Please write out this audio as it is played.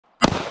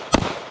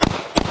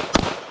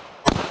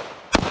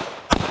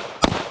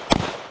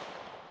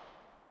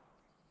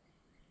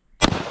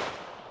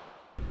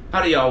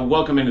Howdy y'all,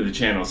 welcome into the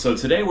channel. So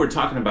today we're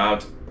talking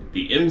about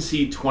the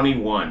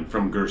MC21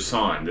 from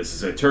Girsan. This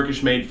is a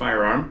Turkish made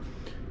firearm.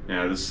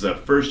 Now this is a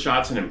first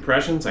shots and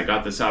impressions. I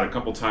got this out a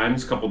couple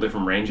times, couple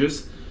different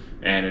ranges,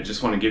 and I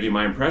just want to give you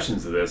my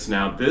impressions of this.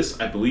 Now this,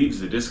 I believe,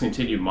 is a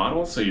discontinued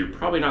model, so you're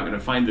probably not going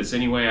to find this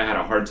anyway. I had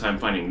a hard time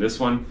finding this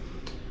one.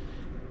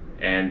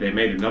 And they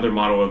made another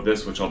model of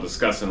this, which I'll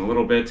discuss in a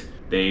little bit.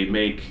 They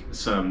make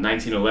some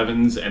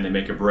 1911s and they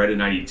make a Beretta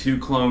 92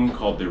 clone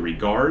called the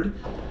Regard.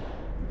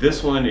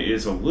 This one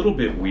is a little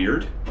bit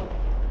weird.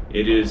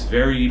 It is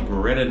very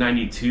Beretta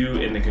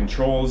 92 in the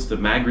controls, the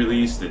mag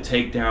release, the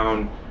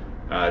takedown,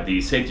 the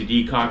safety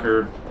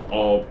decocker,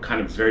 all kind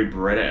of very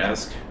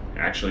Beretta-esque.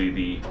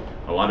 Actually,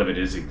 a lot of it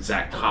is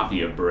exact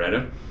copy of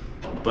Beretta.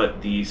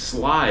 But the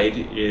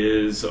slide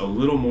is a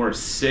little more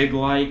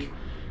SIG-like,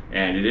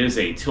 and it is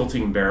a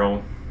tilting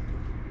barrel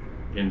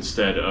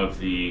instead of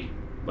the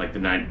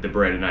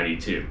Beretta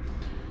 92.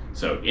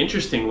 So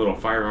interesting little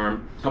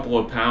firearm, couple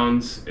of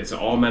pounds. It's an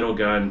all metal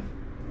gun.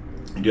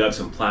 You do have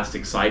some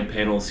plastic side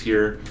panels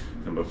here.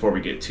 And before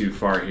we get too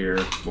far here,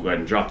 we'll go ahead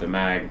and drop the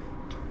mag.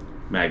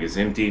 Mag is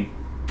empty.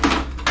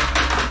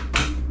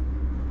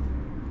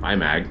 My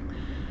mag.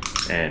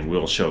 And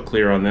we'll show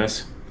clear on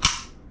this.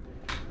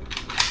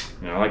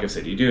 Now, like I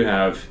said, you do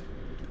have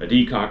a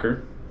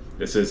decocker.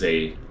 This is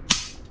a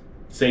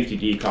safety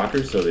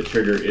decocker, so the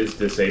trigger is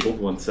disabled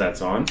once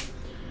that's on.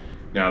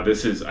 Now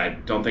this is, I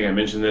don't think I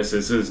mentioned this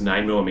is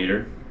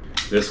 9mm.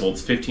 This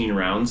holds 15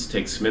 rounds,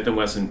 takes Smith &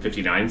 Wesson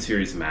 59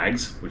 series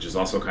mags, which is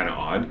also kind of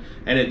odd.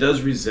 And it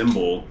does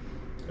resemble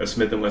a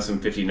Smith & Wesson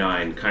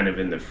 59 kind of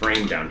in the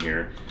frame down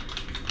here,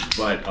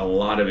 but a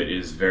lot of it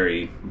is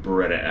very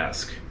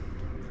Beretta-esque.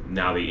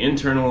 Now the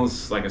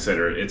internals, like I said,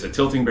 it's a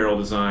tilting barrel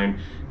design,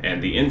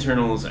 and the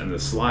internals and the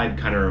slide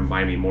kind of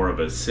remind me more of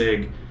a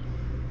SIG.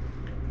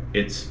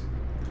 It's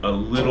a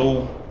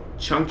little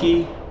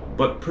chunky,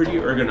 but pretty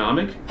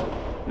ergonomic.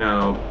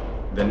 Now,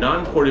 the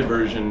non-ported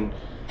version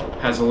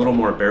has a little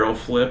more barrel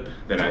flip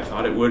than I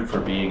thought it would for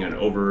being an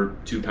over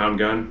 2-pound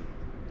gun.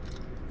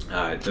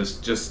 There's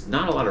just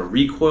not a lot of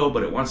recoil,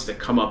 but it wants to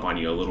come up on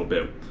you a little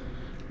bit.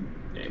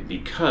 And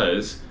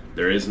because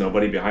there is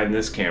nobody behind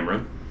this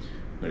camera,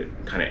 but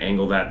kind of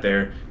angle that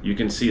there, you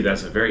can see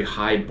that's a very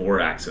high bore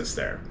axis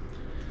there.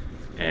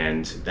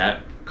 And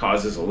that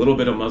causes a little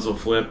bit of muzzle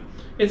flip.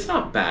 It's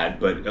not bad,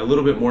 but a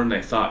little bit more than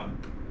I thought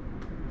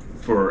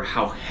for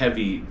how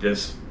heavy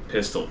this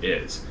pistol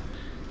is.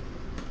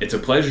 It's a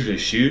pleasure to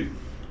shoot.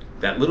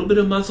 That little bit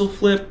of muzzle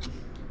flip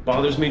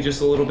bothers me just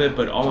a little bit,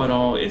 but all in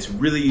all, it's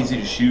really easy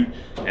to shoot.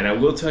 And I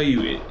will tell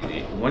you,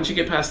 once you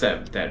get past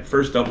that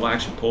first double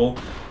action pull,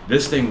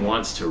 this thing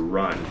wants to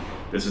run.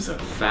 This is a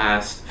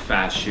fast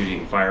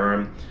shooting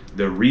firearm.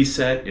 The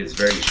reset is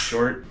very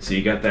short, so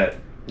you got that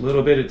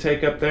little bit of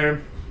take up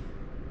there,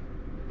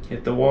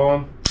 hit the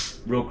wall,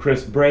 real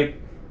crisp break,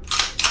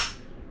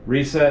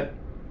 reset,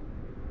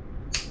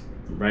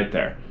 right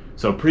there.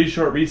 So pretty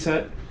short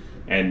reset,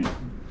 and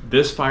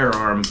this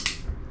firearm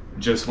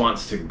just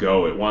wants to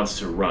go, it wants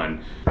to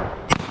run.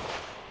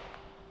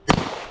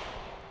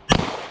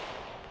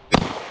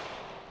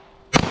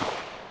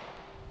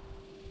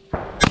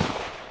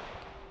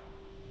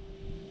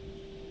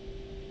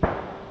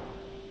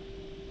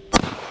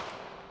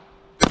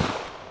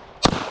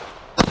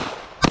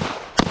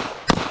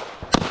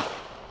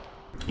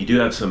 You do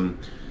have some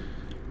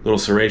little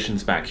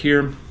serrations back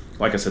here.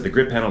 Like I said, the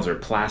grip panels are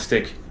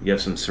plastic. You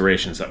have some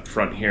serrations up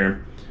front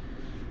here.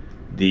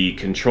 The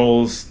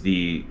controls,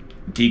 the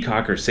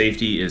decocker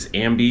safety is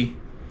ambi.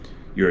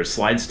 Your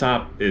slide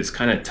stop is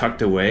kind of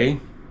tucked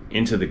away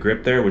into the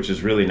grip there, which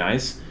is really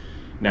nice.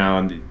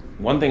 Now,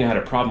 one thing I had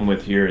a problem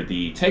with here,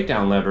 the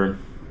takedown lever,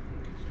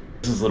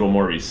 this is a little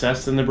more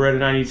recessed than the Beretta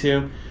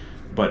 92,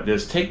 but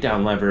this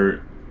takedown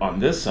lever on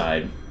this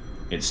side,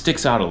 it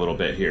sticks out a little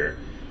bit here.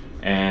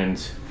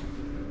 And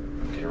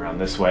get around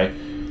this way.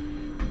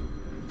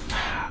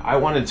 I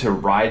wanted to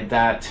ride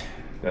that.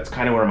 That's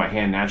kind of where my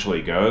hand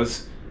naturally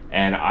goes.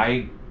 And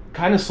I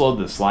kind of slowed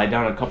the slide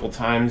down a couple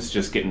times,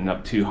 just getting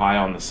up too high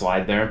on the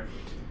slide there.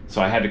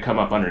 So I had to come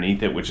up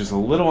underneath it, which is a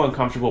little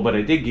uncomfortable, but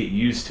I did get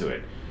used to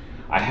it.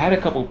 I had a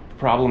couple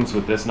problems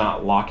with this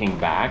not locking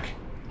back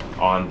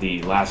on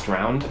the last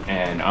round,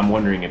 and I'm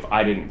wondering if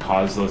I didn't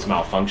cause those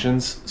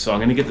malfunctions. So I'm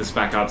gonna get this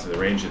back out to the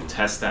range and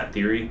test that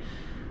theory.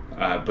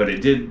 But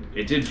it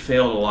did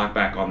fail to lock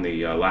back on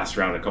the last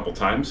round a couple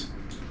times.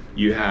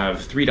 You have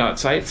 3-dot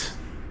sights,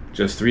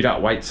 just 3-dot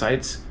white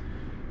sights.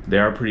 They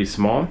are pretty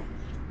small.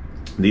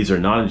 These are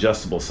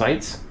non-adjustable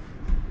sights.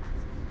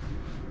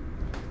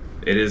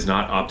 It is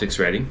not optics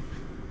ready.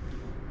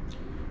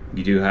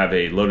 You do have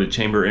a loaded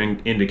chamber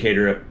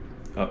indicator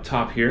up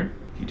top here.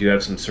 You do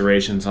have some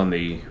serrations on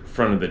the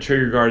front of the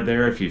trigger guard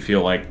there if you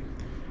feel like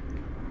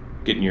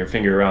getting your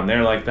finger around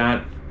there like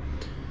that.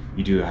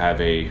 You do have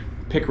a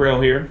pick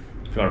rail here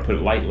if you want to put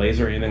a light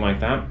laser or anything like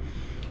that.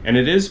 And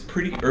it is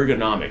pretty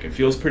ergonomic. It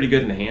feels pretty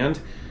good in the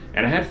hand.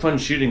 And I had fun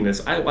shooting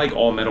this. I like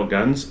all metal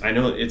guns. I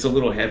know it's a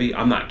little heavy.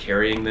 I'm not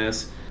carrying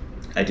this.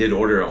 I did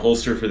order a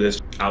holster for this,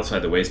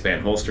 outside the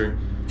waistband holster.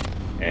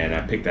 And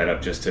I picked that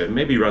up just to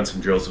maybe run some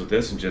drills with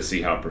this and just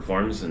see how it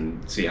performs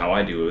and see how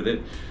I do with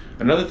it.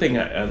 Another thing,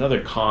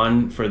 another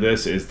con for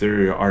this is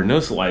there are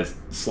no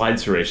slide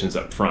serrations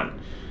up front.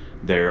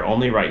 They're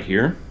only right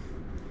here,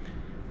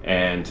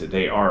 and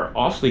they are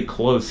awfully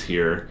close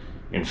here.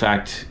 In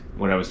fact,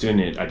 when I was doing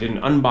it, I did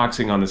an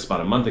unboxing on this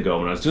about a month ago.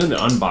 When I was doing the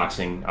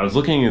unboxing, I was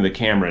looking in the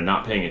camera and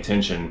not paying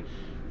attention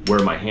where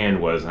my hand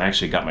was, and I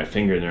actually got my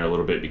finger in there a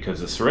little bit because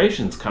the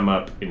serrations come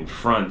up in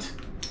front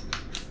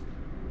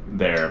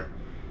there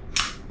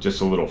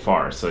just a little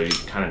far, so you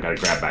kind of got to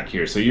grab back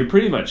here. So you're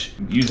pretty much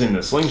using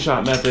the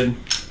slingshot method,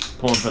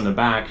 pulling from the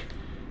back.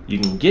 You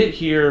can get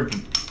here,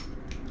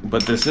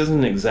 but this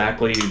isn't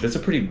exactly, that's a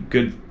pretty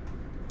good,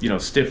 you know,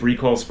 stiff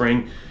recoil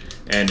spring,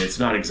 and it's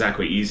not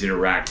exactly easy to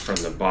rack from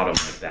the bottom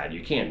like that.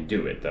 You can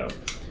do it though.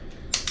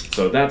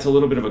 So that's a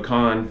little bit of a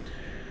con.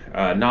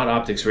 Not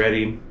optics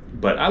ready,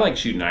 but I like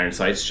shooting iron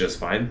sights just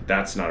fine.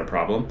 That's not a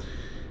problem.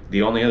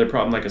 The only other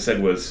problem, like I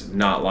said, was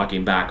not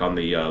locking back on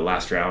the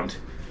last round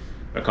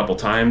a couple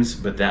times,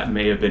 but that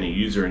may have been a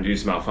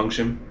user-induced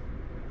malfunction.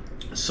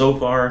 So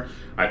far,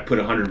 I've put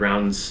 100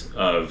 rounds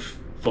of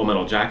full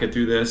metal jacket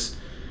through this.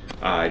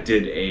 I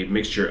did a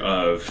mixture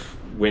of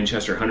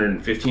Winchester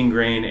 115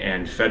 grain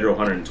and Federal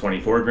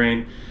 124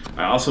 grain.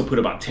 I also put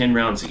about 10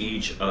 rounds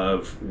each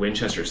of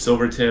Winchester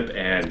silver tip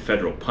and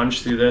Federal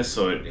punch through this,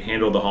 so it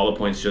handled the hollow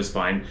points just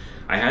fine.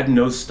 I had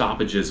no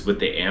stoppages with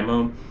the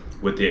ammo,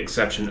 with the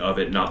exception of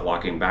it not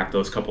locking back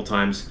those couple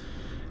times.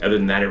 Other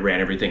than that, it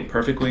ran everything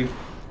perfectly.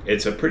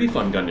 It's a pretty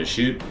fun gun to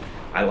shoot.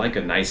 I like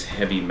a nice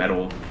heavy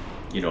metal,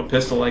 you know,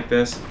 pistol like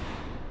this,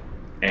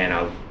 and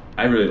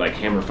I really like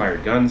hammer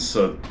fired guns,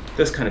 so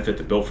this kind of fit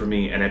the bill for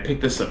me. And I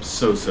picked this up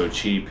so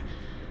cheap.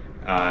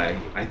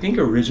 I think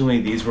originally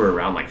these were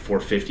around like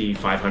 $450,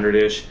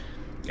 $500-ish,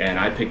 and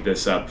I picked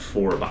this up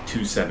for about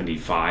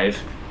 $275,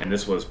 and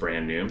this was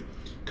brand new.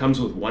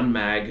 Comes with one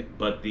mag,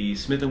 but the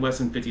Smith &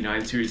 Wesson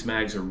 59 series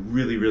mags are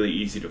really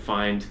easy to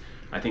find.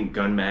 I think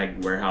Gun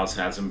Mag Warehouse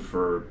has them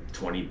for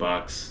 20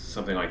 bucks,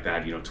 something like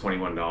that, you know,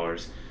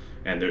 $21,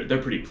 and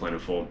they're pretty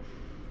plentiful.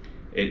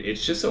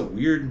 It's just a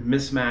weird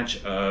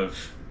mismatch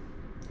of,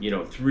 you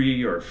know,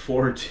 3 or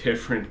 4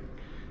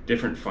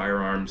 different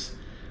firearms.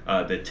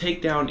 The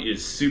takedown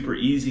is super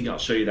easy. I'll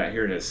show you that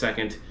here in a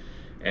second,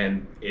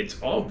 and it's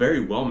all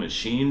very well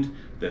machined.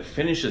 The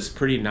finish is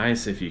pretty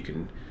nice. If you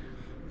can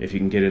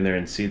get in there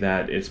and see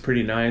that, it's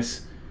pretty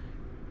nice.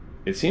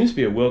 It seems to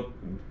be a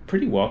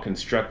pretty well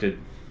constructed,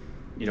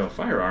 you know,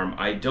 firearm.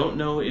 I don't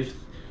know if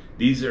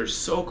these are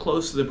so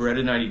close to the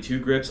Beretta 92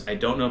 grips. I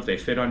don't know if they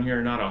fit on here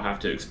or not. I'll have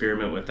to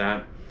experiment with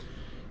that.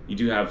 You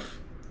do have,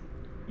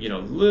 you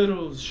know,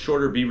 little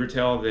shorter beaver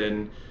tail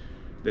than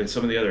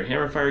some of the other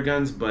hammer fire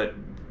guns, but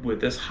with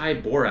this high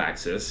bore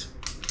axis,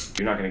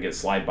 you're not going to get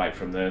slide bite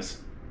from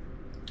this.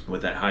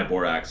 With that high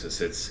bore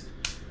axis,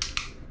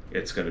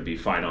 it's going to be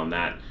fine on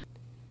that.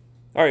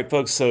 All right,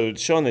 folks, so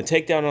showing the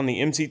takedown on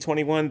the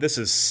MC21, this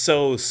is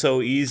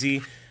so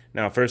easy.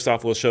 Now, first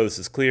off, we'll show this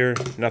is clear,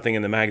 nothing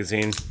in the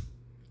magazine,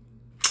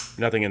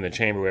 nothing in the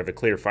chamber. We have a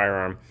clear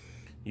firearm.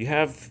 You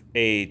have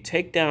a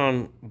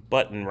takedown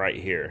button right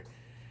here.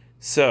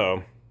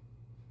 So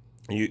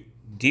you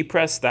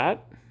depress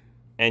that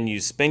and you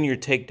spin your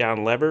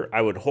takedown lever.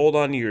 I would hold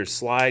onto your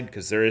slide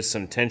because there is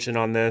some tension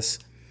on this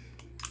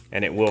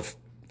and it will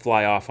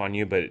fly off on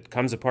you, but it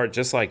comes apart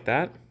just like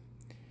that.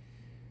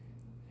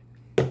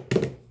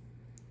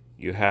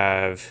 You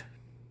have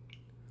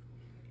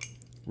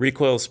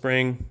recoil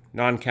spring,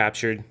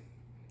 non-captured.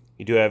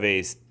 You do have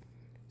a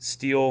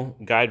steel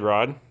guide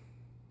rod.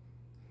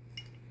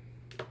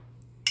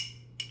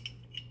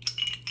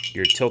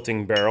 Your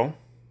tilting barrel,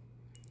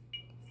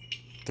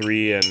 4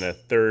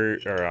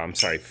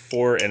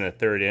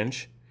 1/3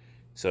 inch,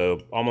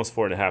 so almost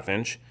 4.5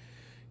 inch.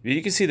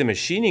 You can see the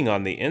machining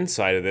on the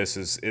inside of this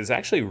is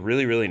actually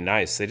really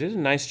nice. They did a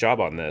nice job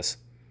on this.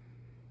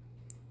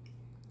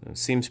 It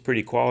seems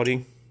pretty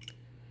quality.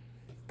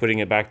 Putting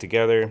it back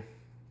together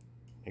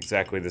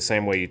exactly the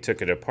same way you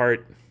took it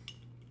apart.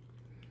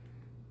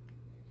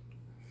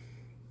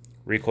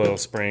 Recoil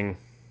spring,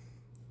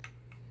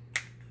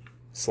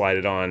 slide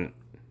it on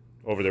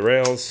over the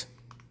rails,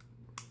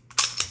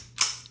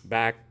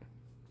 back,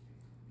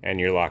 and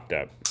you're locked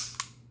up.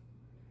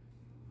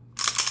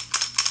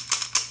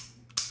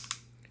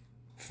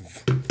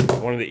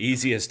 One of the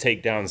easiest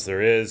takedowns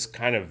there is,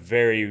 kind of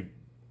very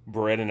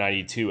Beretta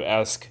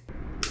 92-esque.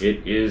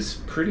 It is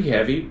pretty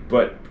heavy,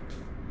 but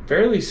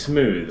fairly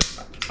smooth.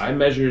 I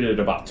measured it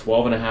about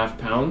 12.5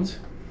 pounds,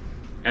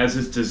 as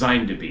it's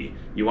designed to be.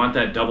 You want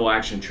that double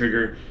action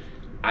trigger.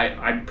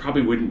 I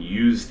probably wouldn't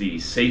use the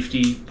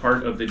safety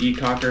part of the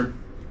decocker.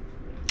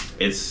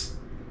 It's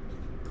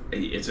a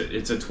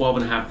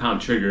 12.5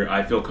 pound trigger.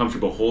 I feel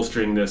comfortable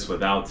holstering this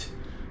without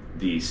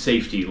the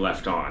safety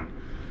left on.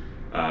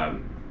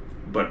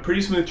 But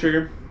pretty smooth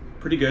trigger,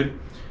 pretty good.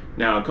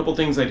 Now, a couple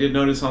things I did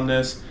notice on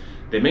this.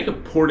 They make a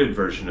ported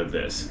version of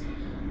this,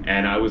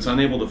 and I was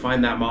unable to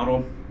find that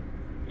model.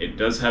 It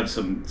does have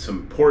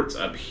some ports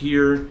up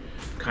here,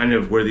 kind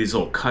of where these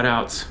little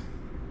cutouts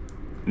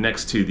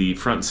next to the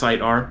front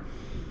sight are.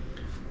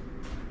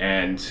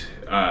 and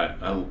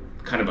a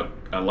kind of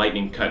a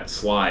lightning cut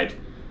slide.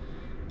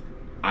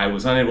 I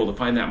was unable to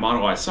find that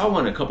model. I saw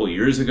one a couple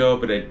years ago,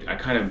 but I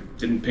kind of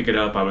didn't pick it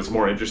up. I was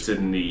more interested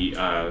in the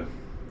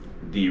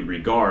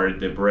Regard,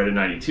 the Beretta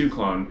 92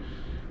 clone,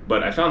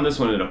 but I found this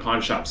one at a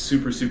pawn shop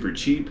super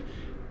cheap,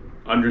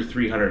 under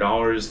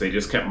 $300. They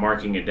just kept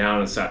marking it down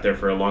and sat there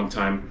for a long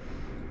time.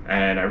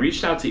 And I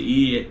reached out to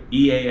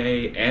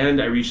EAA and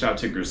I reached out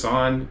to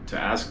Girsan to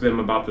ask them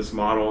about this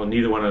model, and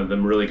neither one of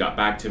them really got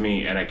back to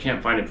me, and I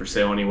can't find it for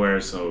sale anywhere,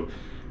 so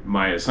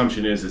my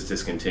assumption is it's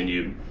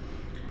discontinued.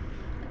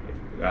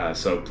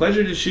 So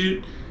pleasure to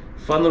shoot,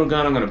 fun little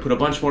gun. I'm going to put a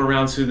bunch more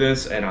rounds through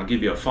this and I'll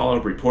give you a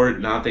follow-up report.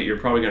 Not that you're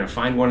probably going to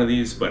find one of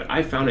these, but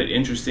I found it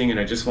interesting and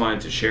I just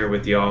wanted to share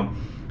with y'all.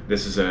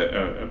 This is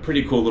a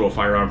pretty cool little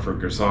firearm for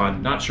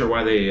Girsan. Not sure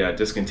why they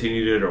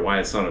discontinued it or why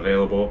it's not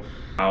available.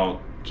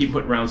 I'll keep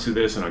putting rounds through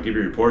this and I'll give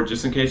you a report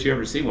just in case you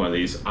ever see one of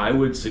these. I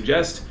would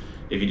suggest,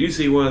 if you do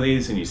see one of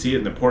these and you see it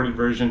in the ported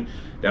version,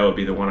 that would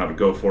be the one I would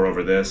go for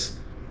over this.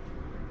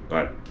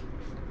 But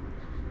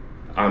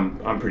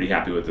I'm pretty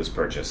happy with this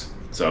purchase.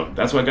 So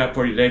that's what I got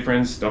for you today,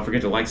 friends. Don't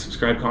forget to like,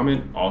 subscribe,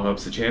 comment. All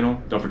helps the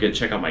channel. Don't forget to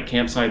check out my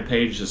campsite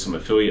page. There's some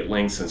affiliate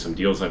links and some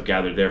deals I've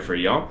gathered there for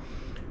y'all.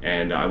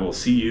 And I will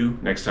see you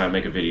next time I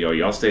make a video.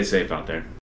 Y'all stay safe out there.